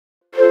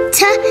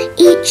water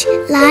each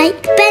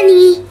like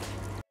Benny.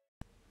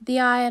 The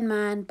Iron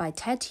Man by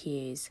Ted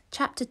Hughes.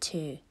 Chapter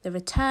 2. The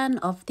Return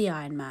of the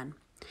Iron Man.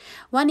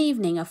 One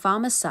evening a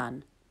farmer's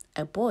son,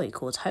 a boy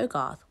called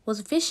Hogarth,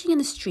 was fishing in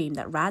a stream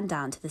that ran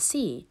down to the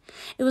sea.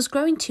 It was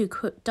growing too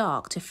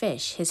dark to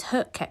fish. His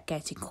hook kept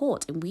getting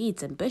caught in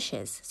weeds and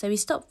bushes, so he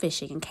stopped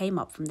fishing and came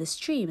up from the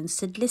stream and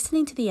stood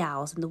listening to the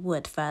owls in the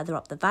wood further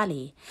up the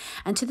valley,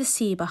 and to the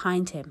sea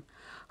behind him.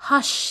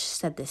 "Hush,"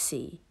 said the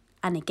sea,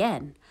 and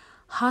again,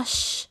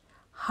 "Hush,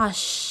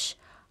 hush,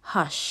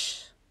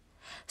 hush."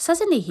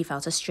 Suddenly he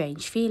felt a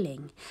strange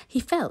feeling. He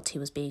felt he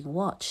was being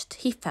watched.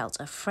 He felt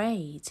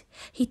afraid.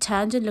 He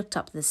turned and looked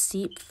up the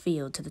steep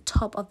field to the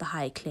top of the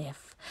high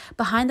cliff.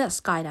 Behind that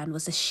skyline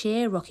was the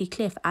sheer rocky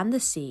cliff and the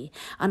sea,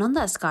 and on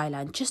that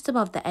skyline, just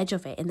above the edge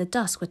of it in the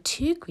dusk, were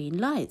two green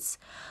lights.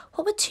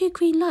 What were two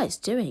green lights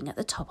doing at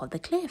the top of the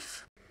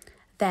cliff?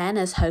 Then,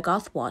 as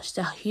Hogarth watched,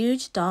 a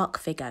huge dark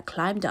figure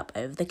climbed up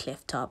over the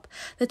cliff top.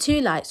 The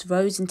two lights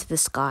rose into the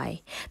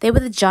sky. They were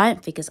the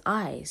giant figure's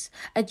eyes.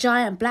 A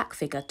giant black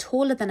figure,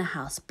 taller than a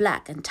house,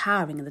 black and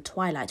towering in the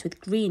twilight,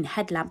 with green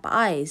headlamp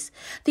eyes.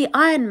 The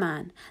Iron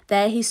Man!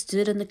 There he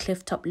stood on the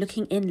cliff top,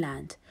 looking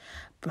inland.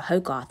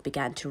 Hogarth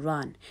began to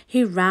run.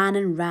 He ran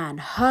and ran.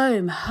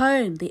 Home,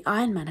 home! The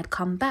Iron Man had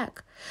come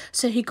back.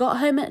 So he got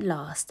home at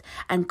last,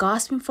 and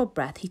gasping for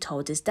breath, he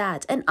told his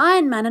dad, an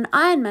Iron Man,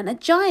 a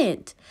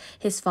giant!"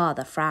 His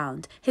father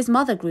frowned. His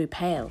mother grew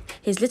pale.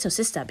 His little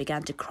sister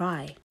began to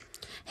cry.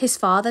 His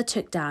father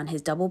took down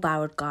his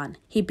double-barreled gun.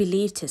 He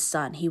believed his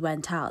son. He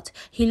went out.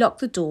 He locked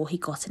the door. He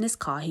got in his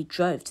car. He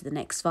drove to the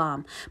next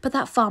farm. But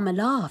that farmer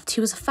laughed.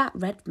 He was a fat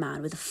red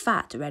man with a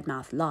fat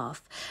red-mouthed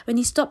laugh. When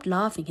he stopped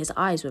laughing, his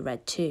eyes were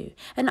red too.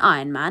 "An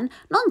Iron Man?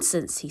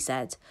 Nonsense," he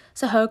said.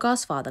 So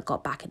Hogarth's father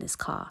got back in his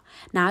car.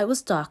 Now it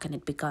was dark and it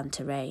had begun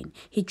to rain.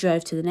 He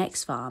drove to the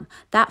next farm.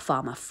 That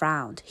farmer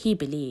frowned. He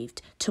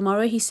believed.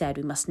 "Tomorrow," he said,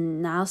 "we must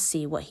now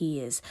see what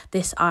he is,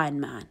 this Iron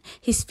Man.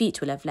 His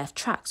feet will have left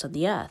tracks on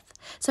the earth."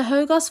 So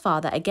Hogarth's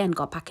father again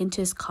got back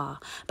into his car,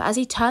 but as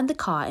he turned the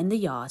car in the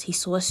yard, he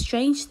saw a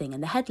strange thing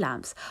in the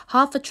headlamps.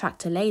 Half a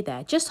tractor lay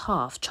there, just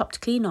half, chopped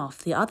clean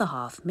off, the other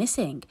half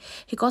missing.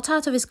 He got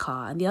out of his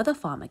car, and the other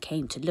farmer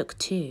came to look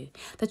too.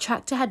 The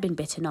tractor had been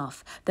bitten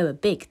off. There were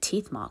big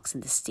teeth marks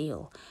in the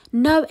steel.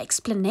 No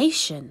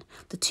explanation!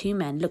 The two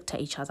men looked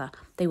at each other.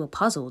 They were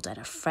puzzled and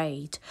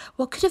afraid.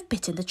 What could have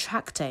bitten the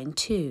tractor in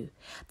two?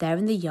 There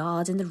in the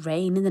yard, in the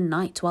rain, in the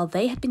night, while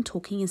they had been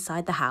talking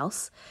inside the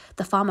house?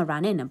 The farmer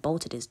ran in and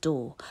bolted his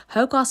door.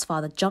 Hogarth's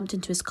father jumped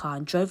into his car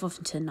and drove off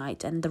into the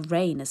night and the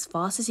rain as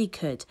fast as he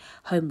could,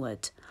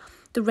 homeward.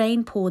 The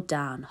rain poured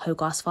down.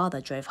 Hogarth's father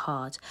drove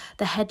hard.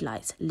 The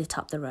headlights lit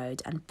up the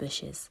road and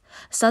bushes.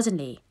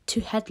 Suddenly,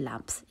 two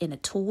headlamps in a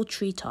tall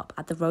treetop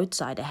at the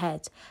roadside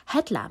ahead.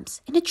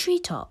 Headlamps in a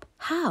treetop?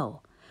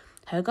 How?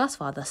 Hogarth's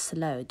father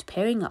slowed,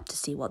 peering up to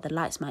see what the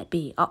lights might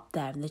be up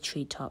there in the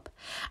treetop.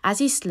 As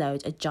he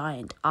slowed, a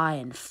giant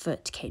iron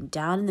foot came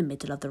down in the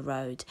middle of the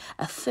road,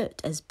 a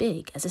foot as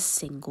big as a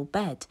single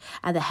bed,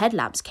 and the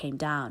headlamps came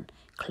down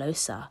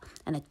closer,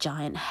 and a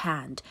giant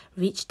hand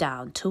reached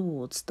down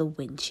towards the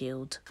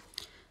windshield.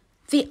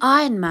 The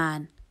Iron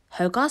Man!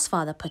 Hogarth's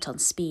father put on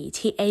speed.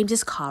 He aimed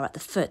his car at the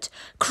foot.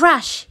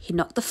 Crash! He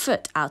knocked the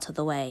foot out of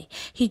the way.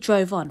 He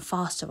drove on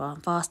faster,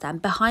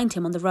 and behind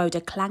him on the road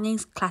a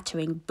clanging,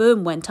 clattering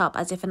boom went up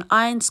as if an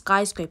iron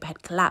skyscraper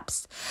had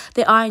collapsed.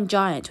 The Iron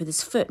Giant, with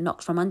his foot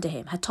knocked from under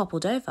him, had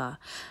toppled over.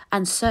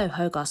 And so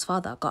Hogarth's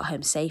father got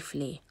home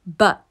safely.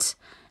 But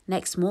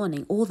next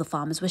morning, all the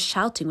farmers were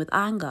shouting with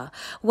anger.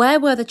 Where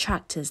were the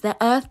tractors, their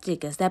earth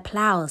diggers, their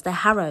ploughs, their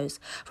harrows?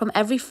 From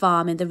every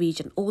farm in the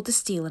region, all the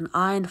steel and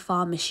iron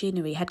farm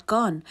machinery had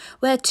gone.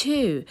 Where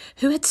to?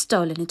 Who had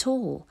stolen it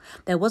all?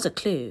 There was a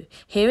clue.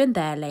 Here and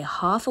there lay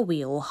half a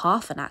wheel, or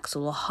half an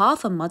axle, or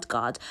half a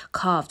mudguard,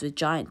 carved with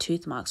giant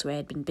tooth marks where it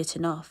had been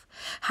bitten off.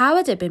 How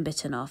had it been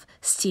bitten off?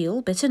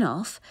 Steel bitten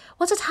off?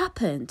 What had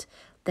happened?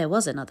 There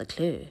was another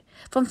clue.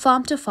 From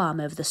farm to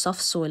farm over the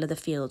soft soil of the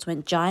fields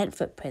went giant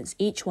footprints,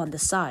 each one the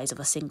size of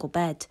a single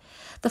bed.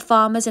 The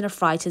farmers, in a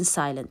frightened,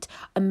 silent,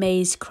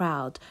 amazed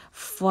crowd,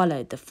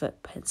 followed the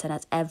footprints, and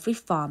at every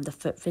farm the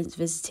footprints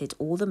visited,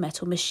 all the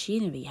metal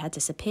machinery had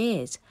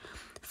disappeared.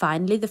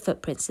 Finally, the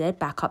footprints led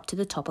back up to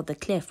the top of the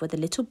cliff where the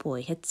little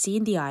boy had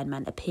seen the Iron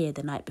Man appear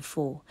the night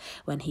before,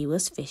 when he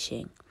was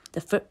fishing.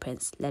 The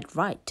footprints led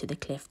right to the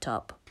cliff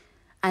top.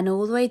 And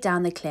all the way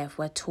down the cliff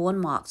were torn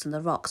marks on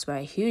the rocks where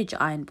a huge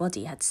iron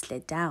body had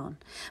slid down.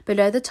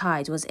 Below the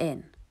tide was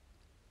in.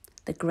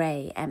 The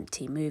grey,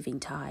 empty, moving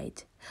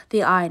tide.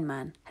 The Iron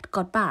Man had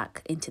got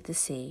back into the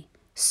sea.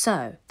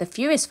 So the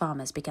furious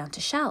farmers began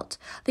to shout.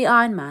 The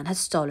Iron Man had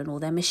stolen all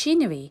their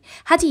machinery.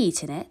 Had he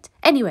eaten it?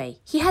 Anyway,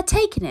 he had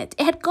taken it.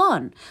 It had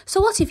gone.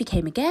 So what if he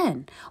came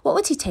again? What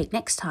would he take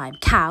next time?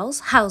 Cows?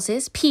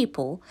 Houses?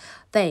 People?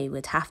 They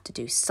would have to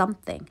do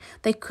something.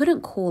 They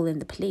couldn't call in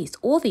the police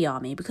or the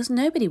army because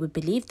nobody would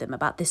believe them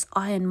about this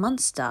iron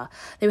monster.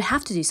 They would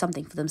have to do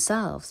something for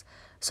themselves.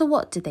 So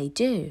what did they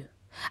do?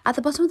 At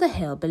the bottom of the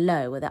hill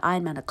below where the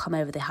Iron Man had come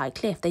over the high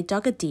cliff, they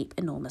dug a deep,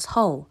 enormous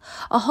hole.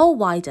 A hole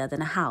wider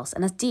than a house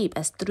and as deep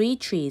as 3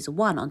 trees,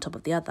 one on top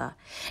of the other.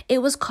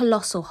 It was a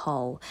colossal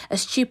hole, a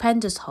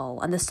stupendous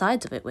hole, and the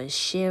sides of it were as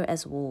sheer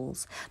as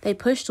walls. They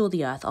pushed all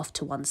the earth off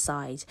to one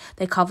side.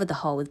 They covered the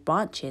hole with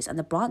branches, and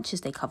the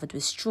branches they covered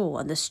with straw,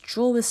 and the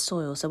straw with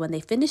soil, so when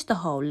they finished the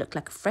hole, it looked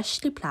like a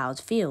freshly ploughed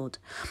field.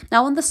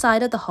 Now on the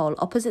side of the hole,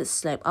 opposite the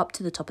slope up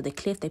to the top of the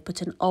cliff, they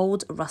put an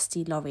old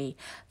rusty lorry.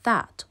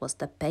 That was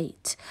the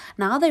bait.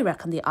 Now they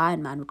reckoned the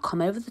Iron Man would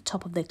come over the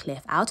top of the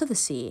cliff out of the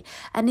sea,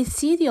 and he'd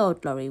see the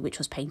old lorry, which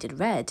was painted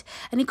red,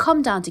 and he'd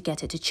come down to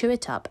get it, to chew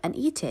it up and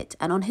eat it,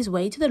 and on his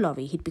way to the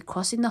lorry he'd be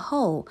crossing the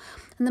hole,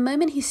 and the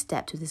moment he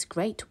stepped with his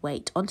great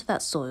weight onto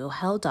that soil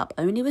held up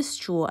only with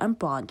straw and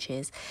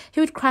branches, he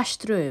would crash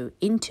through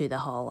into the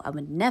hole and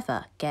would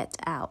never get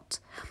out.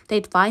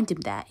 They'd find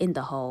him there in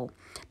the hole.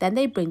 Then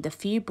they'd bring the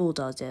few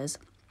bulldozers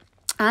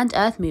and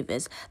earth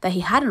movers that he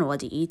hadn't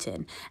already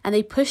eaten, and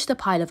they pushed the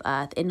pile of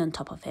earth in on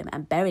top of him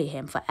and bury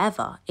him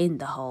forever in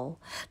the hole.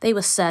 They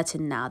were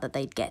certain now that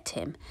they'd get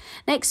him.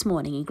 Next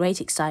morning, in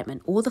great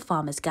excitement, all the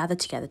farmers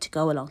gathered together to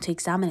go along to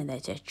examine their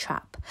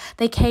trap.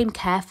 They came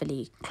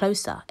carefully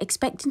closer,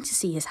 expecting to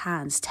see his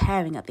hands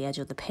tearing at the edge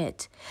of the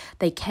pit.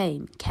 They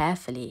came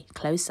carefully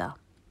closer.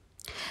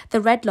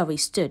 The red lorry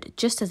stood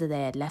just as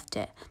they had left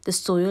it. The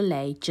soil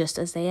lay just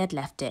as they had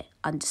left it,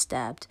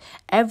 undisturbed.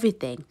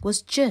 Everything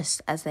was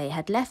just as they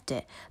had left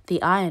it.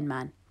 The Iron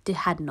Man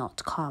had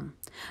not come.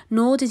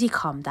 Nor did he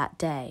come that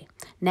day.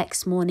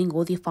 Next morning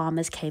all the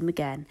farmers came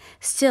again.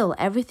 Still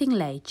everything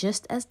lay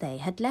just as they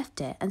had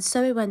left it, and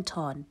so it went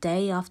on,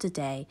 day after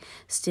day.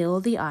 Still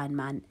the Iron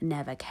Man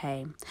never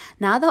came.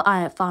 Now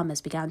the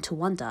farmers began to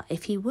wonder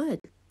if he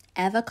would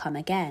ever come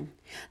again.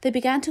 They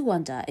began to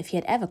wonder if he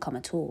had ever come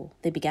at all.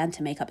 They began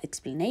to make up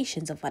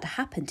explanations of what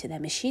happened to their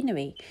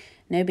machinery.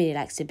 Nobody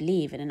likes to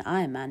believe in an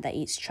Iron Man that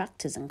eats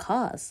tractors and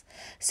cars.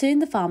 Soon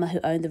the farmer who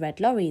owned the red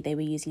lorry they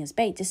were using as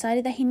bait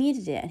decided that he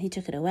needed it, and he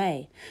took it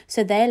away.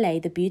 So there lay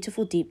the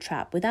beautiful deep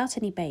trap without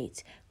any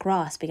bait.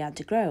 Grass began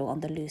to grow on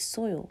the loose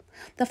soil.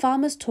 The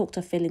farmers talked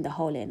of filling the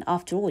hole in.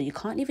 After all, you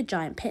can't leave a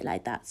giant pit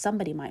like that.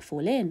 Somebody might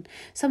fall in.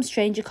 Some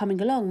stranger coming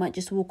along might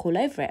just walk all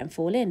over it and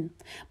fall in.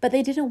 But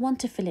they didn't want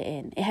to fill it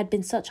in. It had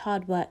been such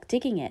hard work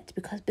digging it,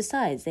 because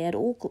besides they had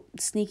all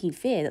sneaking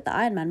fear that the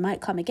Iron Man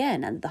might come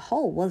again, and the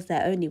hole was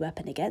their only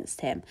weapon against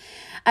him.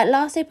 At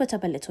last they put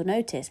up a little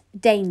notice,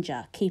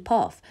 "Danger, keep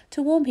off,"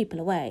 to warn people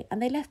away,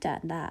 and they left it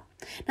at that.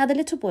 Now the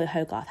little boy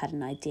Hogarth had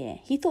an idea.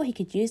 He thought he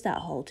could use that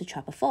hole to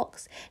trap a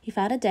fox. He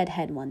found a dead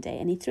hen one day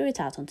and he threw it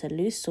out onto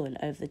loose soil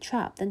over the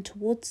trap. Then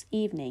towards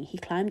evening he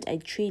climbed a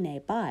tree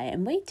nearby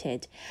and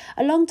waited.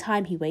 A long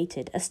time he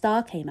waited. A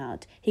star came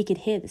out. He could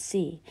hear the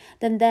sea.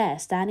 Then there,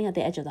 standing at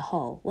the edge of the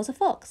hole, was a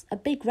fox, a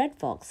big red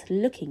fox,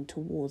 looking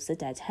towards the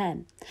dead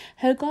hen.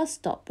 Hogarth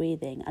stopped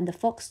breathing and the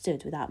fox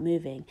stood without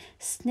moving.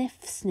 Sniff,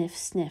 sniff,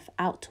 sniff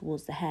out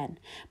towards the hen.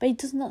 But he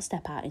does not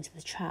step out into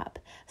the trap.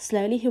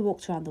 Slowly he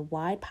walked around the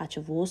wide patch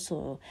of raw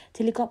soil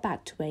till he got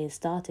back to where he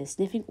started,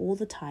 sniffing all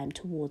the time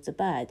towards the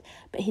bird,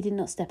 but he did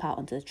not step out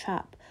onto the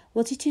trap.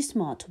 Was he too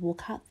smart to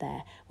walk out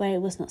there where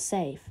it was not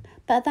safe?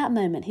 But at that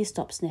moment he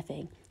stopped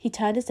sniffing. He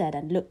turned his head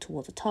and looked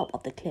towards the top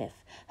of the cliff.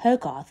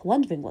 Hogarth,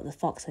 wondering what the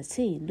fox had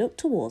seen, looked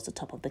towards the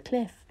top of the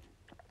cliff.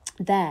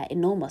 There,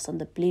 enormous on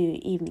the blue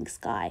evening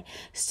sky,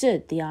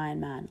 stood the Iron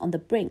Man on the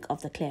brink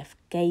of the cliff,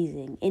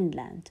 gazing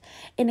inland.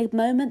 In a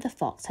moment the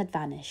fox had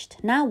vanished.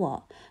 Now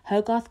what?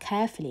 Hogarth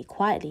carefully,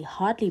 quietly,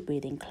 hardly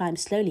breathing, climbed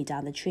slowly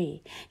down the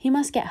tree. He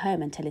must get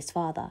home and tell his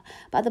father.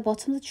 But at the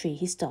bottom of the tree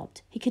he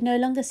stopped. He could no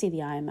longer see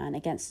the Iron Man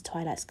against the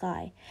twilight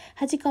sky.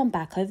 Had he gone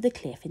back over the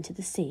cliff into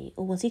the sea,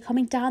 or was he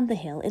coming down the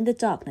hill in the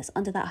darkness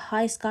under that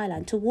high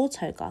skyline towards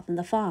Hogarth and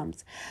the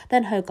farms?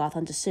 Then Hogarth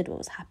understood what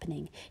was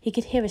happening. He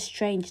could hear a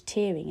strange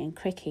tearing and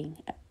cricking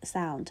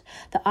sound.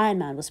 The Iron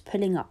Man was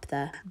pulling up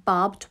the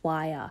barbed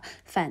wire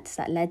fence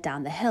that led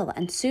down the hill,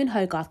 and soon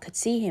Hogarth could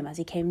see him as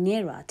he came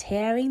nearer,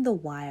 tearing the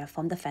wire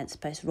from the fence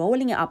post,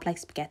 rolling it up like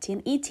spaghetti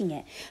and eating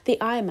it. The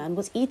Iron Man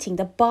was eating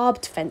the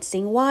barbed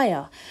fencing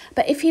wire.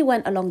 But if he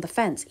went along the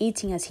fence,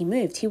 eating as he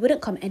moved, he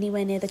wouldn't come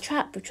anywhere near the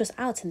trap, which was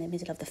out in the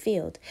middle of the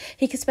field.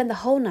 He could spend the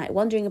whole night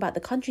wandering about the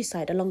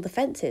countryside along the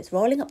fences,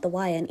 rolling up the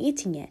wire and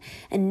eating it,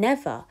 and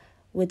never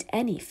would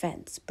any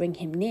fence bring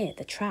him near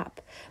the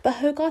trap? But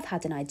Hogarth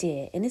had an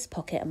idea. In his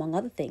pocket, among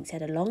other things, he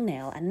had a long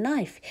nail and a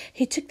knife.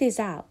 He took these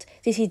out.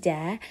 Did he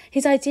dare?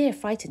 His idea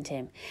frightened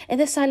him. In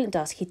the silent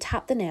dusk, he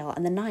tapped the nail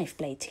and the knife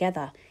blade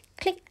together.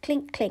 Clink,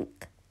 clink,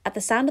 clink. At the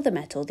sound of the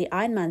metal, the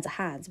Iron Man's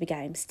hands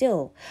became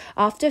still.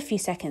 After a few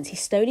seconds, he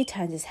slowly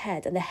turned his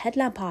head, and the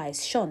headlamp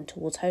eyes shone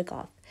towards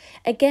Hogarth.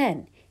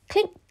 Again,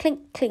 clink,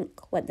 clink,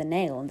 clink, went the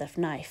nail on the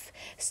knife.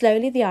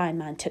 Slowly the Iron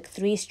Man took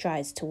 3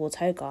 strides towards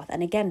Hogarth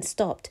and again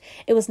stopped.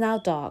 It was now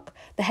dark.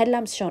 The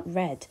headlamps shone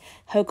red.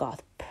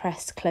 Hogarth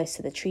pressed close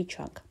to the tree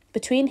trunk.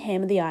 Between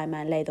him and the Iron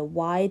Man lay the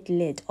wide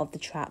lid of the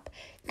trap.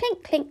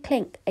 Clink, clink,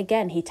 clink.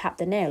 Again he tapped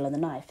the nail on the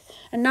knife.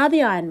 And now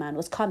the Iron Man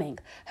was coming.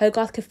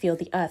 Hogarth could feel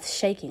the earth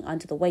shaking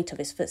under the weight of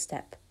his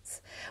footsteps.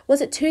 paths.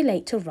 Was it too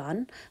late to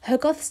run?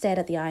 Hogarth stared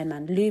at the Iron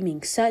Man,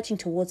 looming, searching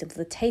towards him for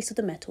the taste of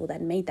the metal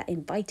that made that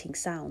inviting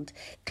sound.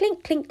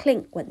 Clink, clink,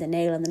 clink went the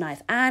nail on the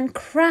knife, and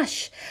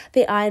crash!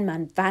 The Iron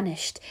Man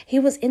vanished. He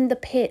was in the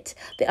pit.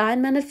 The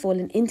Iron Man had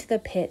fallen into the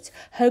pit.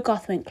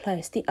 Hogarth went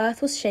close. The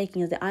earth was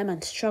shaking as the Iron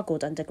Man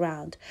struggled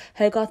underground.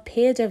 Hogarth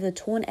peered over the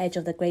torn edge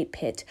of the great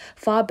pit.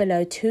 Far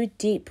below, two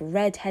deep,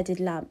 red-headed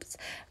lamps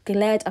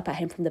glared up at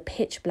him from the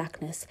pitch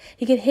blackness.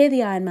 He could hear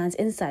the Iron Man's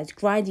insides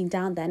grinding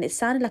down there, and it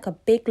sounded like a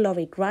big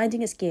lorry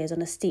grinding its gears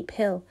on a steep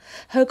hill.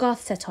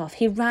 Hogarth set off.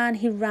 He ran,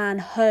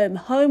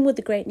 home with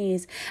the great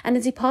news. And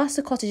as he passed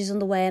the cottages on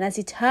the way, and as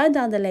he turned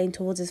down the lane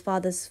towards his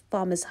father's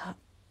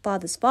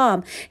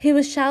farm, he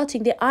was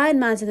shouting, "The Iron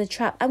Man's in the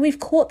trap, and we've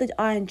caught the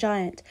Iron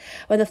Giant."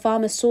 When the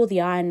farmers saw the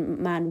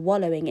Iron Man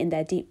wallowing in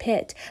their deep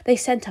pit, they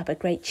sent up a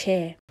great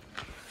cheer.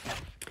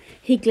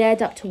 He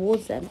glared up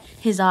towards them.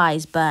 His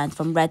eyes burned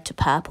from red to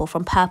purple,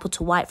 from purple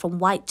to white, from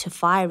white to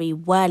fiery,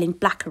 whirling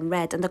black and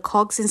red, and the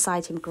cogs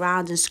inside him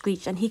ground and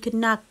screeched, and he could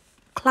now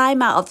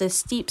climb out of the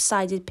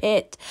steep-sided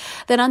pit.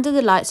 Then under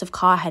the lights of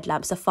car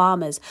headlamps, the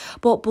farmers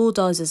brought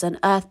bulldozers and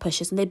earth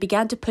pushers, and they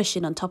began to push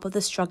in on top of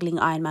the struggling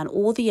Iron Man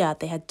all the earth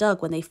they had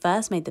dug when they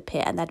first made the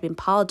pit and that had been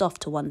piled off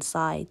to one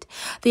side.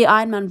 The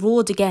Iron Man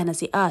roared again as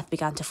the earth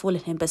began to fall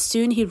on him, but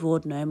soon he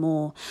roared no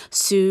more.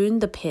 Soon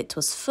the pit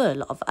was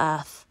full of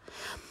earth.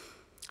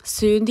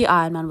 Soon the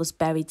Iron Man was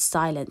buried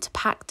silent,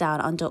 packed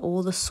down under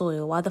all the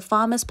soil, while the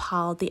farmers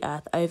piled the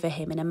earth over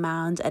him in a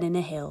mound and in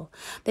a hill.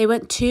 They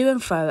went to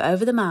and fro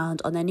over the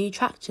mound on their new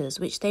tractors,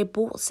 which they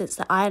bought since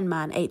the Iron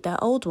Man ate their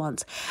old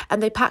ones,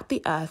 and they packed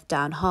the earth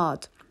down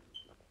hard.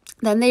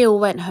 Then they all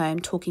went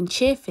home talking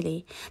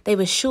cheerfully. They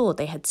were sure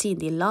they had seen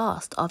the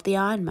last of the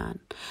Iron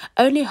Man.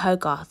 Only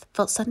Hogarth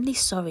felt suddenly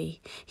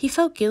sorry. He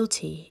felt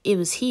guilty. It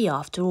was he,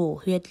 after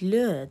all, who had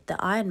lured the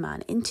Iron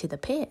Man into the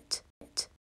pit.